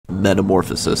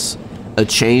metamorphosis, a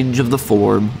change of the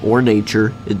form or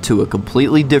nature into a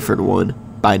completely different one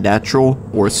by natural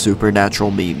or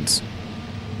supernatural means.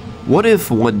 What if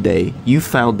one day you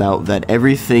found out that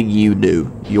everything you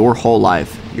knew, your whole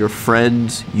life, your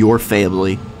friends, your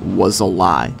family, was a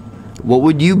lie? What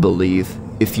would you believe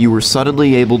if you were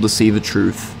suddenly able to see the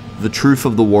truth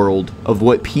of the world, of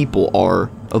what people are,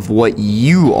 of what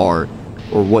you are,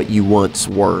 or what you once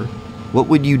were? What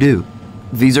would you do?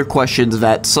 These are questions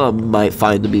that some might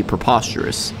find to be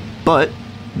preposterous, but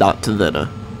not to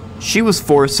Vena. She was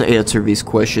forced to answer these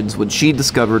questions when she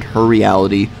discovered her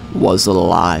reality was a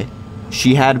lie.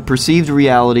 She had perceived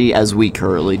reality as we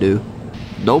currently do.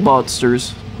 No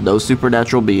monsters, no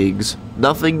supernatural beings,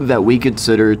 nothing that we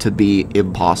consider to be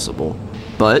impossible.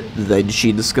 But then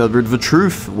she discovered the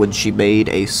truth when she made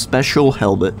a special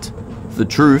helmet. The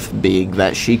truth being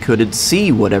that she couldn't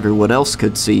see what everyone else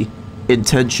could see.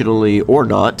 Intentionally or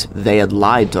not, they had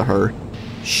lied to her.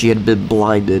 She had been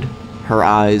blinded. Her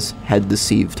eyes had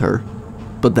deceived her.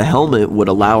 But the helmet would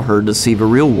allow her to see the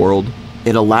real world.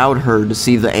 It allowed her to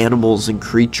see the animals and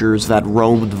creatures that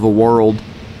roamed the world.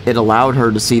 It allowed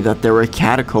her to see that there were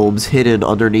catacombs hidden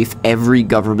underneath every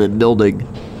government building.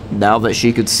 Now that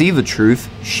she could see the truth,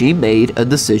 she made a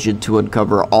decision to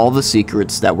uncover all the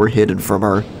secrets that were hidden from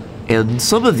her. And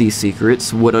some of these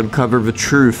secrets would uncover the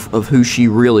truth of who she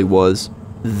really was.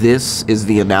 This is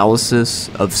the analysis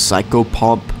of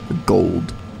PsychoPomp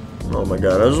Gold. Oh my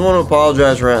god, I just want to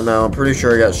apologize right now. I'm pretty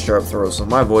sure I got strep throat, so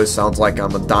my voice sounds like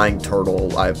I'm a dying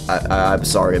turtle. I'm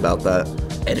sorry about that.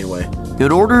 Anyway.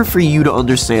 In order for you to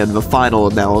understand the final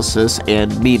analysis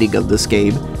and meaning of this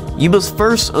game, you must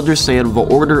first understand the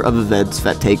order of events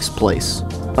that takes place.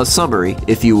 A summary,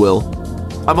 if you will.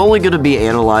 I'm only going to be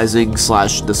analyzing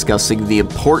 / discussing the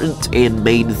important and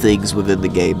main things within the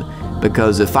game,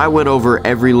 because if I went over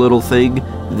every little thing,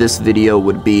 this video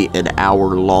would be an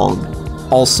hour long.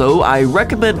 Also, I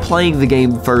recommend playing the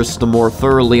game first to more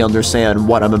thoroughly understand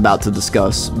what I'm about to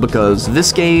discuss, because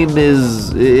this game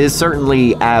is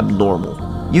certainly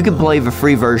abnormal. You can play the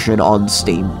free version on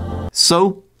Steam.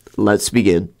 So, let's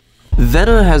begin.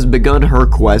 Vena has begun her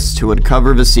quest to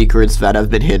uncover the secrets that have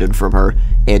been hidden from her,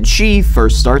 and she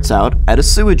first starts out at a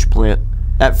sewage plant.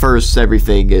 At first,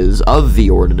 everything is of the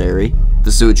ordinary.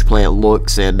 The sewage plant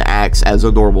looks and acts as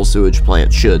a normal sewage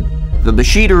plant should. The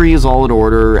machinery is all in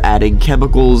order, adding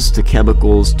chemicals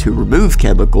to remove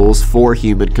chemicals for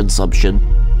human consumption.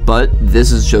 But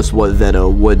this is just what Vena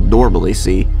would normally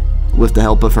see. With the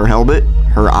help of her helmet,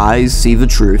 her eyes see the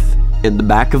truth. In the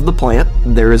back of the plant,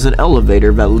 there is an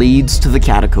elevator that leads to the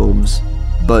catacombs.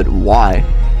 But why?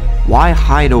 Why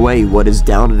hide away what is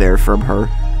down there from her?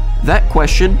 That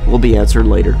question will be answered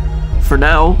later. For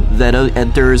now, Vena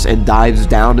enters and dives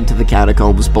down into the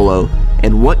catacombs below,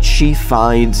 and what she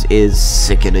finds is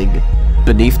sickening.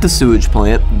 Beneath the sewage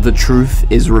plant, the truth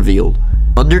is revealed.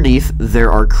 Underneath,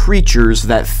 there are creatures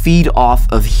that feed off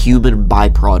of human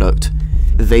byproduct.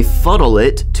 They funnel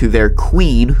it to their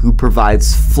queen, who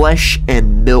provides flesh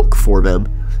and milk for them.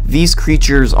 These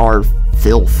creatures are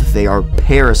filth. They are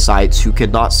parasites who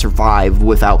cannot survive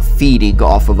without feeding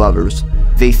off of others.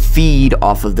 They feed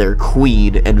off of their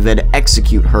queen and then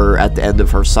execute her at the end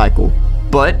of her cycle.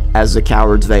 But, as the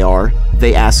cowards they are,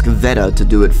 they ask Vena to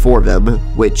do it for them,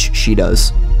 which she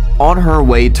does. On her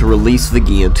way to release the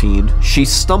guillotine, she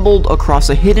stumbled across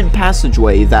a hidden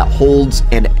passageway that holds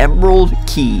an emerald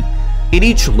key. In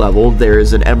each level, there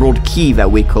is an emerald key that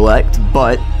we collect,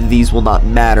 but these will not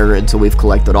matter until we've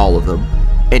collected all of them.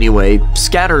 Anyway,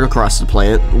 scattered across the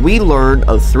plant, we learn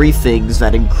of 3 things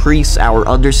that increase our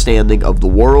understanding of the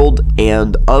world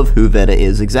and of who Vena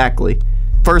is exactly.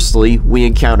 Firstly, we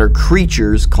encounter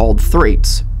creatures called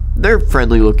Thraits. They're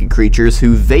friendly-looking creatures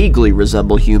who vaguely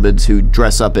resemble humans who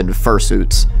dress up in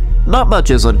fursuits. Not much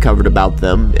is uncovered about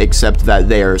them, except that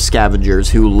they are scavengers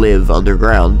who live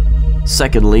underground.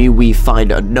 Secondly, we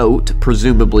find a note,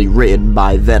 presumably written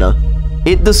by Vena.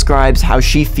 It describes how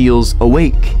she feels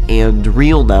awake and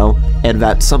real now, and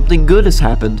that something good has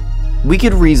happened. We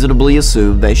can reasonably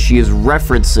assume that she is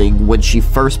referencing when she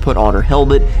first put on her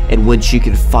helmet and when she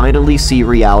could finally see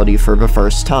reality for the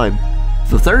first time.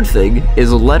 The third thing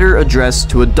is a letter addressed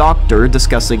to a doctor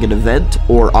discussing an event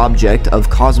or object of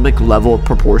cosmic level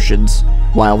proportions.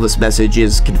 While this message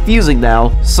is confusing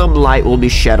now, some light will be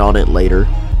shed on it later.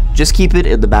 Just keep it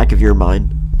in the back of your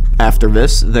mind. After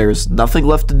this, there's nothing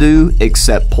left to do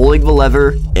except pulling the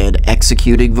lever and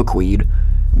executing the queen.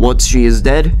 Once she is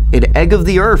dead, an egg of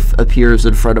the earth appears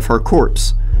in front of her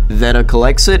corpse. Vena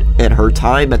collects it, and her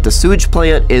time at the sewage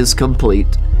plant is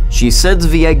complete. She sends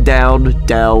the egg down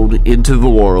into the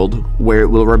world, where it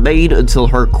will remain until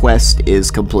her quest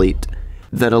is complete.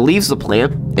 Vena leaves the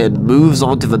plant and moves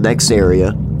on to the next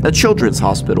area, a children's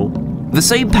hospital. The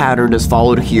same pattern is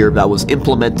followed here that was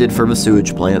implemented for the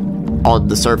sewage plant. On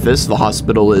the surface, the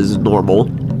hospital is normal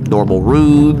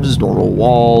rooms, normal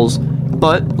walls,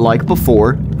 but like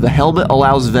before, the helmet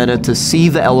allows Vena to see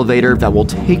the elevator that will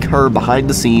take her behind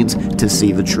the scenes to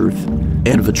see the truth.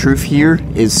 And the truth here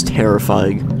is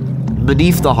terrifying.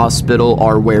 Beneath the hospital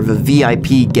are where the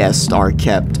VIP guests are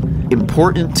kept.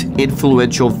 Important,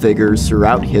 influential figures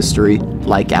throughout history,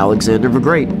 like Alexander the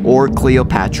Great or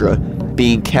Cleopatra,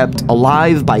 being kept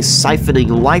alive by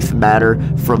siphoning life matter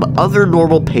from other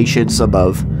normal patients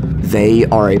above. They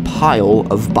are a pile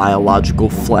of biological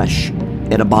flesh,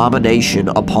 an abomination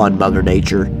upon Mother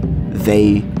Nature.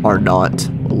 They are not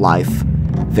life.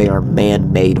 They are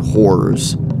man-made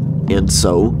horrors. And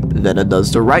so, Vena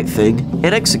does the right thing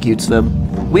and executes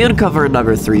them. We uncover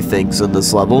another 3 things in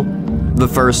this level. The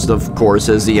first, of course,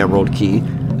 is the Emerald Key.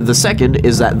 The second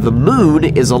is that the moon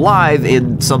is alive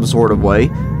in some sort of way.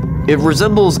 It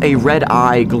resembles a red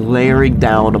eye glaring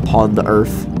down upon the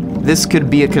Earth. This could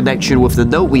be a connection with the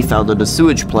note we found in the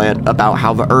sewage plant about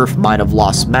how the Earth might have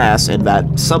lost mass and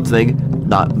that something,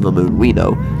 not the moon we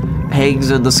know,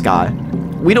 hangs in the sky.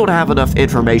 We don't have enough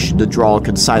information to draw a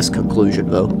concise conclusion,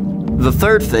 though. The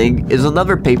third thing is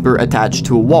another paper attached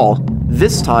to a wall,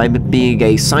 this time being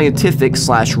a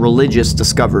scientific/religious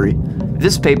discovery.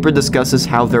 This paper discusses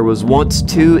how there was once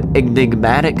 2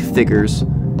 enigmatic figures,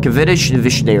 Kavinish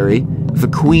Vishnari, the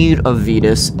Queen of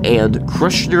Venus, and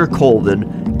Krishna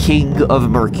Colvin, King of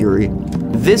Mercury.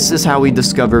 This is how we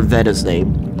discover Vena's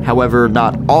name. However,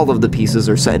 not all of the pieces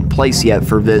are set in place yet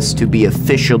for this to be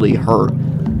officially her.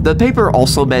 The paper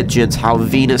also mentions how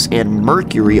Venus and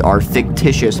Mercury are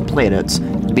fictitious planets,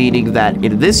 meaning that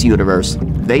in this universe,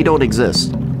 they don't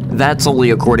exist. That's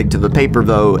only according to the paper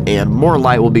though, and more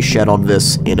light will be shed on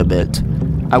this in a bit.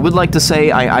 I would like to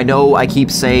say, I know I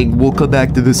keep saying we'll come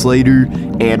back to this later,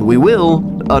 and we will.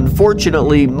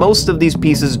 Unfortunately, most of these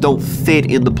pieces don't fit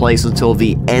into place until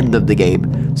the end of the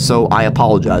game, so I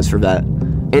apologize for that.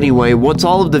 Anyway, once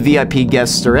all of the VIP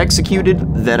guests are executed,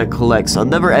 Vena collects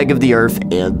another egg of the earth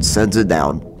and sends it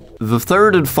down. The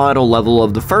third and final level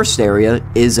of the first area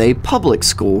is a public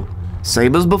school.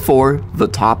 Same as before, the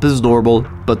top is normal,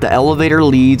 but the elevator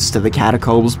leads to the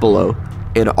catacombs below,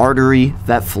 an artery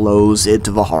that flows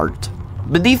into the heart.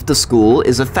 Beneath the school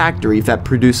is a factory that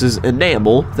produces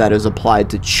enamel that is applied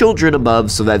to children above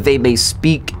so that they may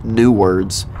speak new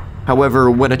words. However,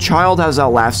 when a child has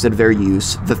outlasted their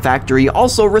use, the factory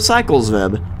also recycles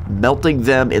them, melting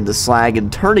them into slag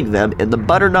and turning them into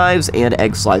butter knives and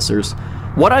egg slicers.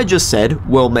 What I just said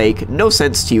will make no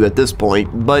sense to you at this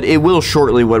point, but it will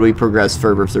shortly when we progress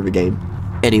further through the game.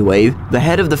 Anyway, the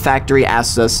head of the factory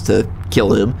asks us to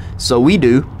kill him, so we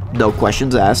do, no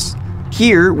questions asked.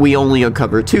 Here, we only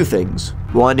uncover 2 things.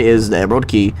 One is the Emerald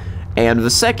Key, and the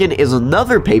second is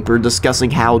another paper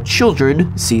discussing how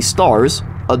children see stars,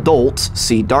 adults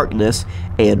see darkness,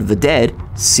 and the dead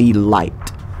see light.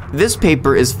 This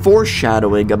paper is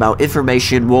foreshadowing about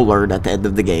information we'll learn at the end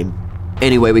of the game.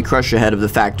 Anyway, we crush the head of the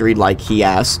factory like he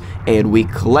asks, and we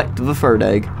collect the 3rd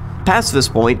egg. Past this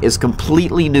point is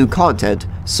completely new content,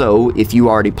 so if you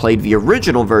already played the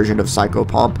original version of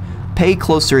PsychoPomp, pay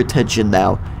closer attention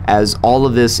now, as all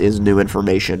of this is new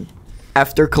information.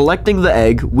 After collecting the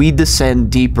egg, we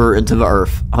descend deeper into the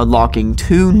earth, unlocking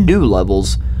 2 new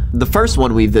levels. The first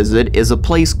one we visit is a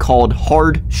place called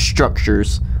Hard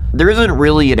Structures. There isn't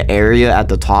really an area at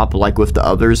the top like with the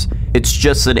others, it's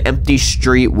just an empty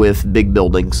street with big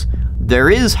buildings. There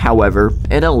is, however,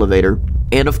 an elevator,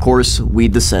 and of course, we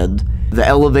descend. The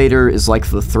elevator is like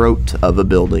the throat of a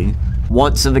building.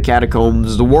 Once in the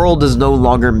catacombs, the world is no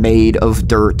longer made of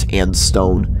dirt and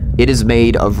stone. It is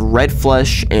made of red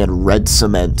flesh and red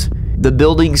cement. The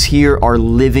buildings here are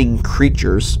living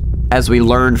creatures. As we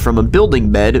learned from a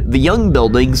building bed, the young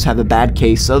buildings have a bad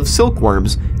case of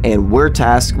silkworms, and we're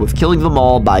tasked with killing them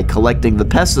all by collecting the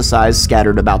pesticides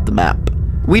scattered about the map.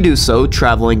 We do so,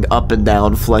 traveling up and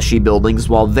down fleshy buildings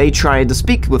while they try to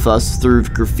speak with us through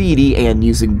graffiti and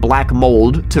using black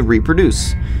mold to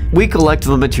reproduce. We collect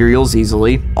the materials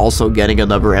easily, also getting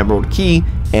another emerald key,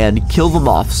 and kill the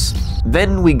moths.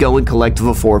 Then we go and collect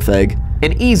the 4th egg,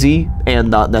 an easy and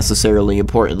not necessarily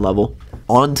important level.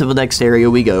 On to the next area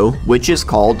we go, which is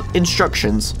called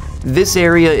Instructions. This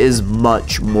area is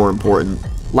much more important.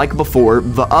 Like before,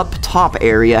 the up top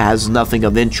area has nothing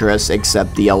of interest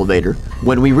except the elevator.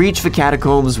 When we reach the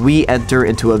catacombs, we enter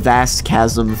into a vast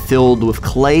chasm filled with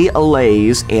clay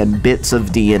allays and bits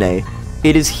of DNA.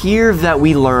 It is here that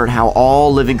we learn how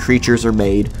all living creatures are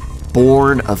made,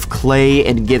 born of clay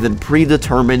and given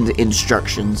predetermined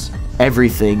instructions.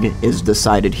 Everything is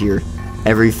decided here.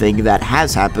 Everything that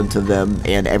has happened to them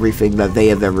and everything that they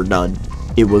have ever done.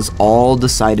 It was all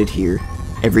decided here.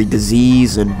 Every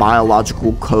disease and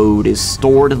biological code is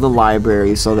stored in the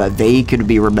library so that they can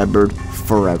be remembered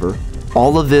forever.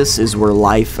 All of this is where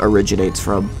life originates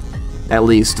from. At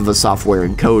least the software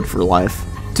and code for life.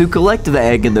 To collect the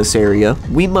egg in this area,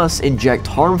 we must inject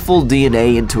harmful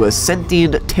DNA into a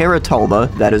sentient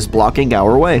teratoma that is blocking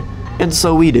our way. And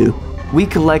so we do. We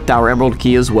collect our emerald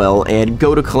key as well and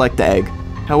go to collect the egg.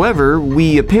 However,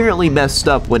 we apparently messed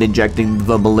up when injecting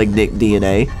the malignant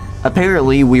DNA.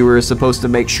 Apparently, we were supposed to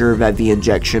make sure that the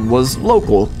injection was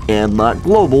local and not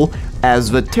global,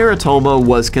 as the teratoma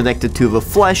was connected to the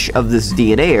flesh of this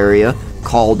DNA area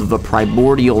called the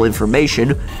primordial information,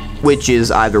 which is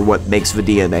either what makes the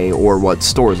DNA or what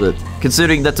stores it.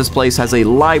 Considering that this place has a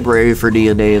library for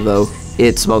DNA though,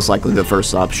 it's most likely the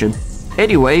first option.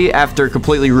 Anyway, after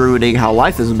completely ruining how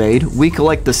life is made, we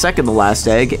collect the second to last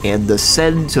egg and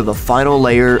descend to the final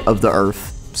layer of the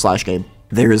Earth/game.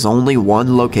 There is only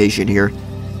one location here.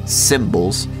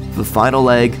 Symbols. The final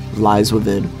egg lies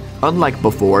within. Unlike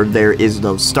before, there is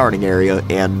no starting area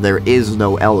and there is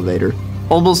no elevator.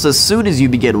 Almost as soon as you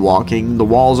begin walking, the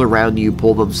walls around you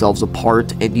pull themselves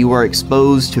apart and you are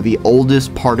exposed to the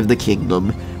oldest part of the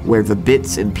kingdom, where the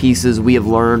bits and pieces we have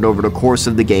learned over the course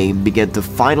of the game begin to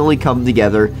finally come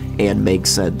together and make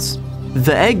sense.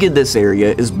 The egg in this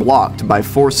area is blocked by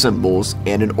 4 symbols,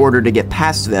 and in order to get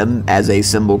past them, as a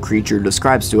symbol creature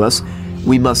describes to us,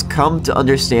 we must come to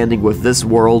understanding with this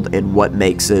world and what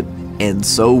makes it, and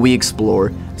so we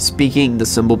explore, speaking to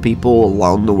symbol people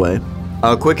along the way.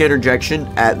 A quick interjection,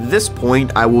 at this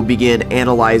point I will begin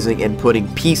analyzing and putting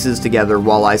pieces together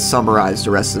while I summarize the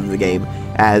rest of the game,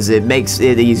 as it makes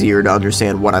it easier to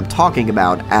understand what I'm talking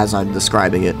about as I'm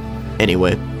describing it.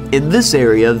 Anyway, in this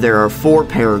area there are 4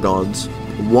 paragons,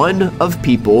 1 of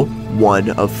people,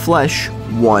 1 of flesh,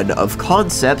 1 of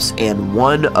concepts, and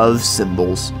 1 of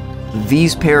symbols.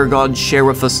 These paragons share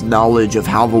with us knowledge of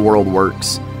how the world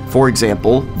works. For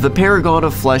example, the paragon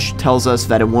of flesh tells us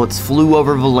that it once flew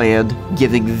over the land,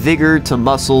 giving vigor to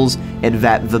muscles, and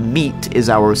that the meat is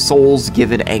our soul's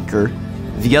given anchor.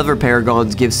 The other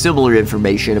paragons give similar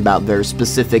information about their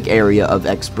specific area of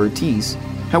expertise.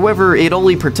 However, it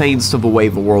only pertains to the way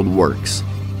the world works.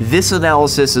 This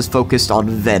analysis is focused on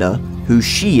Vena, who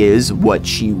she is, what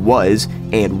she was,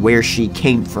 and where she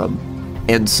came from.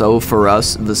 And so for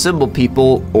us, the symbol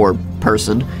people, or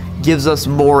person, gives us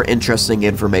more interesting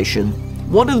information.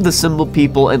 One of the symbol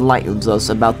people enlightens us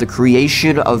about the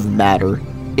creation of matter.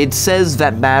 It says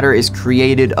that matter is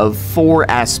created of 4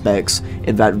 aspects,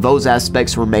 and that those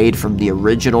aspects were made from the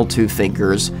original 2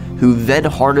 thinkers, who then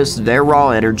harnessed their raw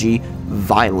energy,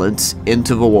 violence,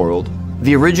 into the world.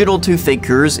 The original 2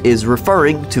 thinkers is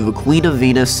referring to the Queen of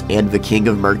Venus and the King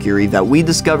of Mercury that we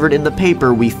discovered in the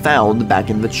paper we found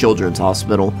back in the children's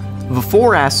hospital. The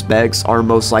 4 aspects are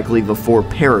most likely the 4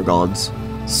 paragons.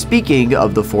 Speaking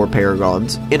of the 4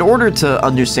 paragons, in order to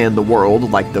understand the world,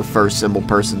 like the first symbol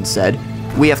person said,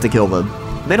 we have to kill them.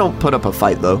 They don't put up a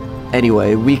fight though.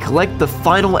 Anyway, we collect the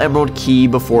final emerald key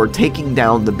before taking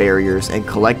down the barriers and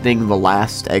collecting the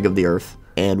last egg of the earth.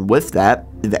 And with that,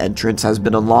 the entrance has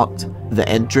been unlocked. The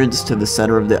entrance to the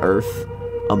center of the earth,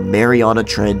 a Mariana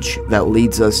Trench that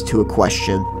leads us to a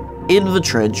question. In the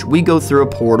trench, we go through a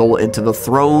portal into the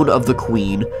throne of the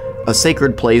queen, a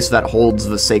sacred place that holds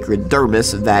the sacred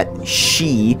dermis that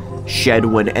she shed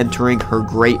when entering her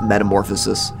great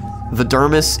metamorphosis. The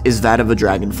dermis is that of a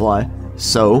dragonfly.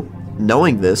 So,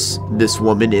 knowing this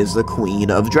woman is the Queen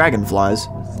of Dragonflies.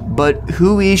 But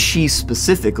who is she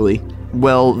specifically?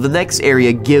 Well, the next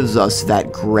area gives us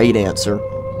that great answer.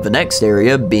 The next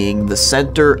area being the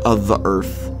center of the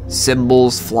earth.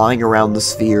 Symbols flying around the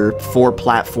sphere, 4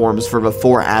 platforms for the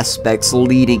 4 aspects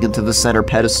leading into the center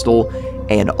pedestal,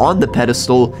 and on the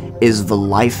pedestal is the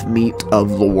life meat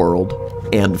of the world.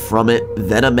 And from it,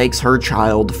 Vena makes her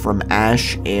child from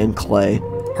ash and clay.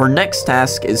 Her next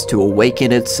task is to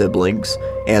awaken its siblings,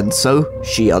 and so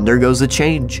she undergoes a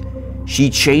change. She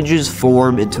changes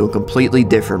form into a completely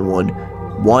different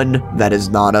one that is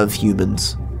not of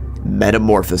humans.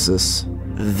 Metamorphosis.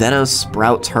 Vena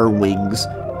sprouts her wings.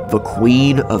 The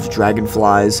Queen of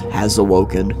Dragonflies has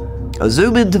awoken. A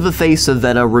zoom into the face of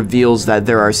Vena reveals that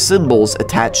there are symbols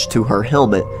attached to her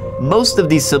helmet. Most of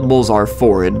these symbols are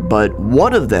foreign, but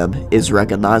one of them is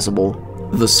recognizable.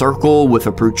 The circle with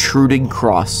a protruding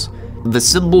cross. The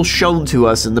symbol shown to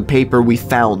us in the paper we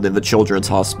found in the children's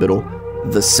hospital.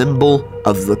 The symbol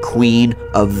of the Queen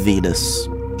of Venus.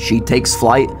 She takes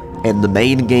flight, and the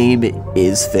main game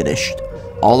is finished.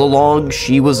 All along,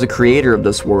 she was the creator of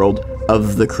this world,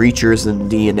 of the creatures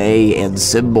and DNA and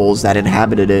symbols that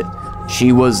inhabited it.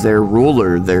 She was their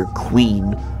ruler, their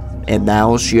queen, and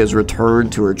now she has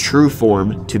returned to her true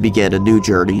form to begin a new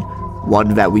journey,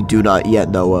 one that we do not yet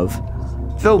know of.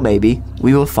 Though maybe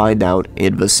we will find out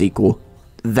in the sequel.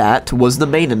 That was the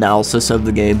main analysis of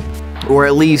the game, or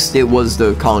at least it was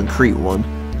the concrete one.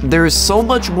 There is so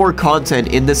much more content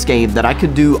in this game that I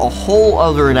could do a whole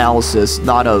other analysis,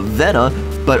 not of Vena,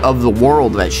 but of the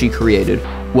world that she created.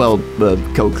 Well,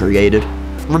 co-created.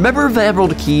 Remember the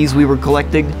emerald keys we were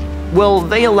collecting? Well,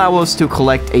 they allow us to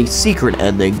collect a secret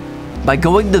ending. By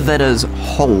going to Vena's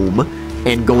home,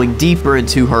 and going deeper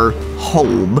into her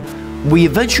home, we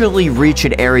eventually reach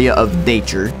an area of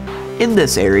nature. In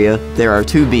this area, there are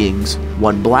two beings,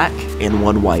 one black and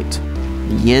one white,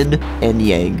 yin and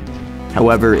yang.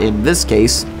 However, in this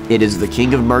case, it is the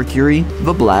King of Mercury,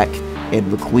 the black, and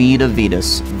the Queen of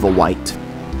Venus, the white.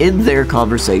 In their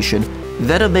conversation,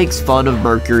 Vena makes fun of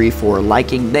Mercury for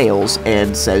liking nails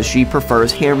and says she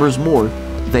prefers hammers more.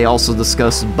 They also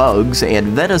discuss bugs, and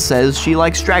Vena says she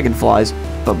likes dragonflies,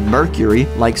 but Mercury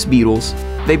likes beetles.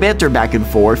 They banter back and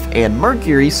forth, and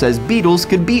Mercury says beetles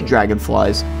could beat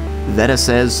dragonflies. Vena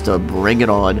says to bring it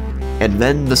on, and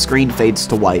then the screen fades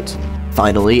to white.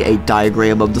 Finally, a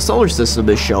diagram of the solar system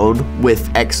is shown,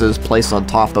 with X's placed on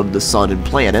top of the sun and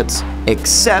planets,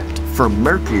 except for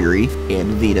Mercury and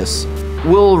Venus.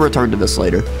 We'll return to this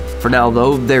later. For now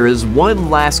though, there is one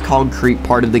last concrete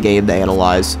part of the game to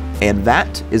analyze, and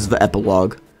that is the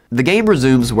epilogue. The game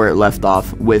resumes where it left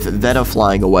off, with Vena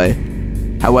flying away.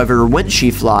 However, when she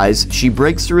flies, she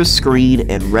breaks through a screen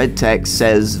and red text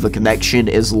says the connection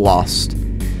is lost.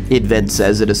 It then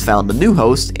says it has found a new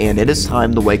host and it is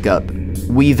time to wake up.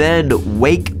 We then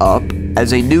wake up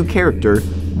as a new character,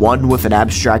 one with an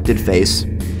abstracted face.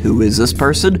 Who is this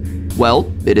person?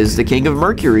 Well, it is the King of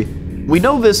Mercury. We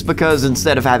know this because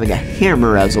instead of having a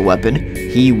hammer as a weapon,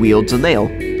 he wields a nail.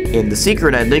 In the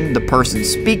secret ending, the person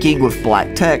speaking with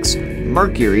black text,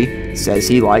 Mercury, says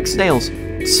he likes nails.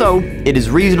 So, it is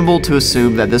reasonable to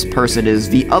assume that this person is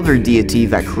the other deity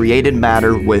that created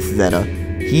matter with Vena.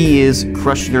 He is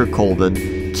Krishna Colvin,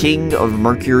 King of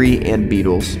Mercury and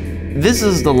Beetles. This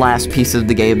is the last piece of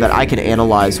the game that I can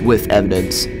analyze with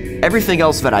evidence. Everything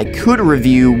else that I could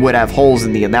review would have holes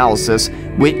in the analysis,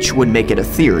 which would make it a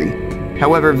theory.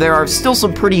 However, there are still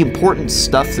some pretty important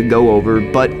stuff to go over,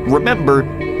 but remember,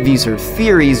 these are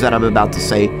theories that I'm about to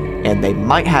say, and they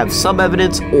might have some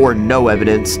evidence or no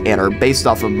evidence, and are based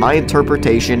off of my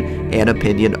interpretation and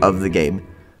opinion of the game.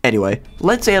 Anyway,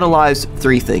 let's analyze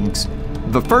three things.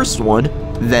 The first one,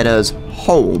 Vena's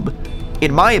home.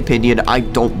 In my opinion, I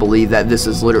don't believe that this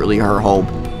is literally her home,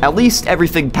 at least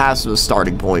everything past the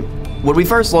starting point. When we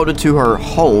first load into her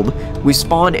home, we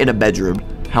spawn in a bedroom.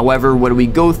 However, when we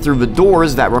go through the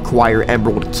doors that require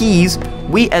emerald keys,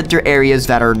 we enter areas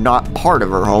that are not part of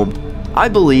her home. I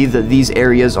believe that these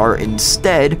areas are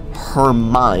instead her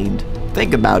mind.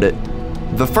 Think about it.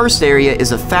 The first area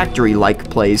is a factory-like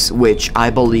place, which I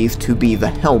believe to be the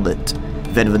helmet.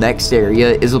 Then the next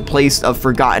area is a place of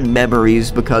forgotten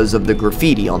memories because of the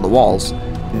graffiti on the walls.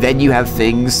 Then you have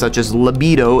things such as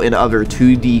libido and other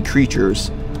 2D creatures.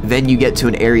 Then you get to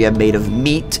an area made of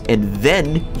meat, and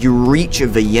then you reach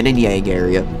the yin and yang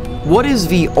area. What is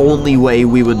the only way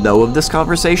we would know of this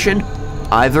conversation?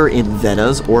 Either in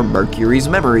Vena's or Mercury's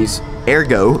memories.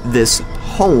 Ergo, this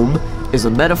home is a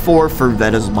metaphor for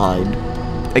Vena's mind.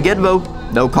 Again though,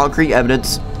 no concrete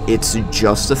evidence, it's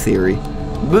just a theory.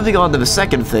 Moving on to the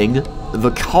second thing,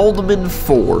 the Caldman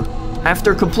 4.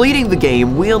 After completing the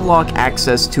game, we unlock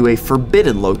access to a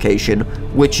forbidden location,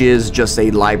 which is just a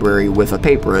library with a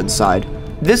paper inside.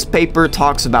 This paper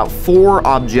talks about 4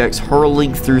 objects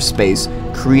hurling through space,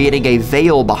 creating a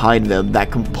veil behind them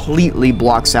that completely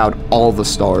blocks out all the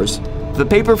stars. The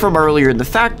paper from earlier in the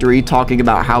factory talking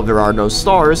about how there are no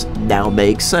stars now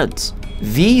makes sense.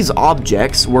 These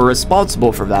objects were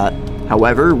responsible for that.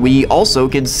 However, we also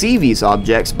can see these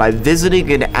objects by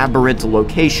visiting an aberrant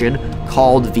location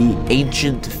called the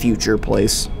Ancient Future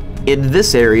Place. In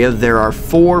this area, there are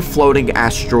 4 floating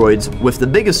asteroids, with the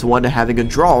biggest one having a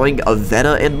drawing of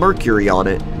Vena and Mercury on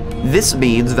it. This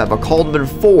means that the Caldman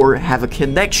 4 have a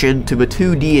connection to the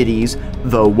 2 deities,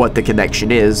 though what the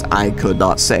connection is, I could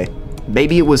not say.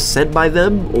 Maybe it was sent by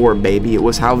them, or maybe it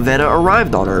was how Vena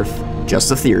arrived on Earth.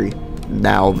 Just a theory.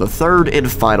 Now, the third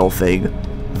and final thing,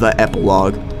 the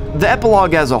epilogue. The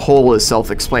epilogue as a whole is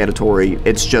self-explanatory,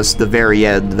 it's just the very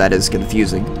end that is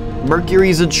confusing. Mercury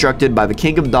is instructed by the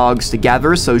King of Dogs to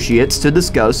gather associates to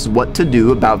discuss what to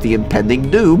do about the impending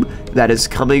doom that is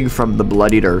coming from the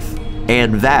bloodied earth.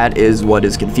 And that is what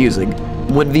is confusing.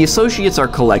 When the associates are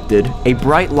collected, a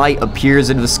bright light appears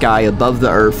in the sky above the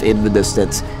Earth in the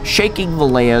distance, shaking the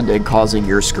land and causing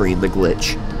your screen to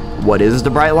glitch. What is the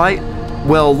bright light?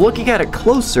 Well, looking at it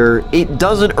closer, it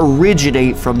doesn't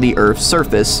originate from the Earth's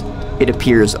surface. It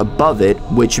appears above it,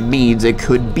 which means it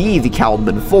could be the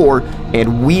Caldman 4,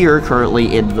 and we're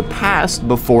currently in the past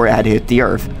before it had hit the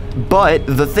Earth. But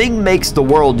the thing makes the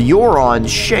world you're on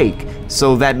shake,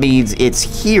 so that means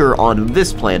it's here on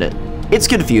this planet. It's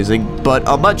confusing, but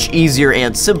a much easier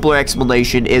and simpler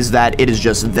explanation is that it is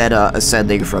just Vena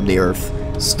ascending from the Earth.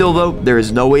 Still though, there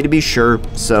is no way to be sure,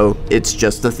 so it's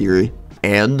just a theory.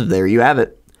 And there you have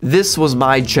it. This was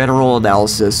my general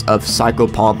analysis of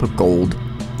PsychoPomp Gold.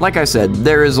 Like I said,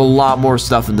 there is a lot more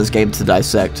stuff in this game to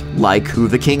dissect, like who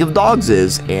the King of Dogs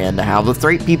is, and how the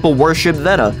Thrape people worship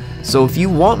Vena. So if you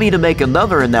want me to make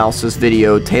another analysis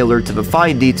video tailored to the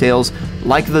fine details,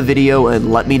 like the video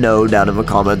and let me know down in the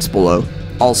comments below.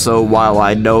 Also, while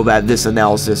I know that this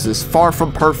analysis is far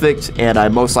from perfect, and I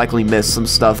most likely missed some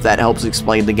stuff that helps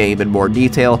explain the game in more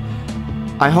detail,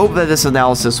 I hope that this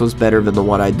analysis was better than the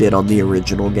one I did on the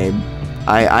original game.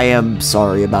 I am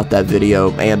sorry about that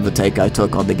video and the take I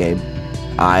took on the game.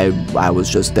 I was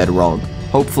just dead wrong.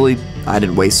 Hopefully, I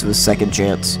didn't waste a second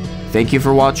chance. Thank you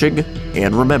for watching,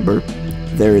 and remember,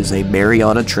 there is a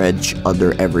Mariana Trench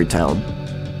under every town.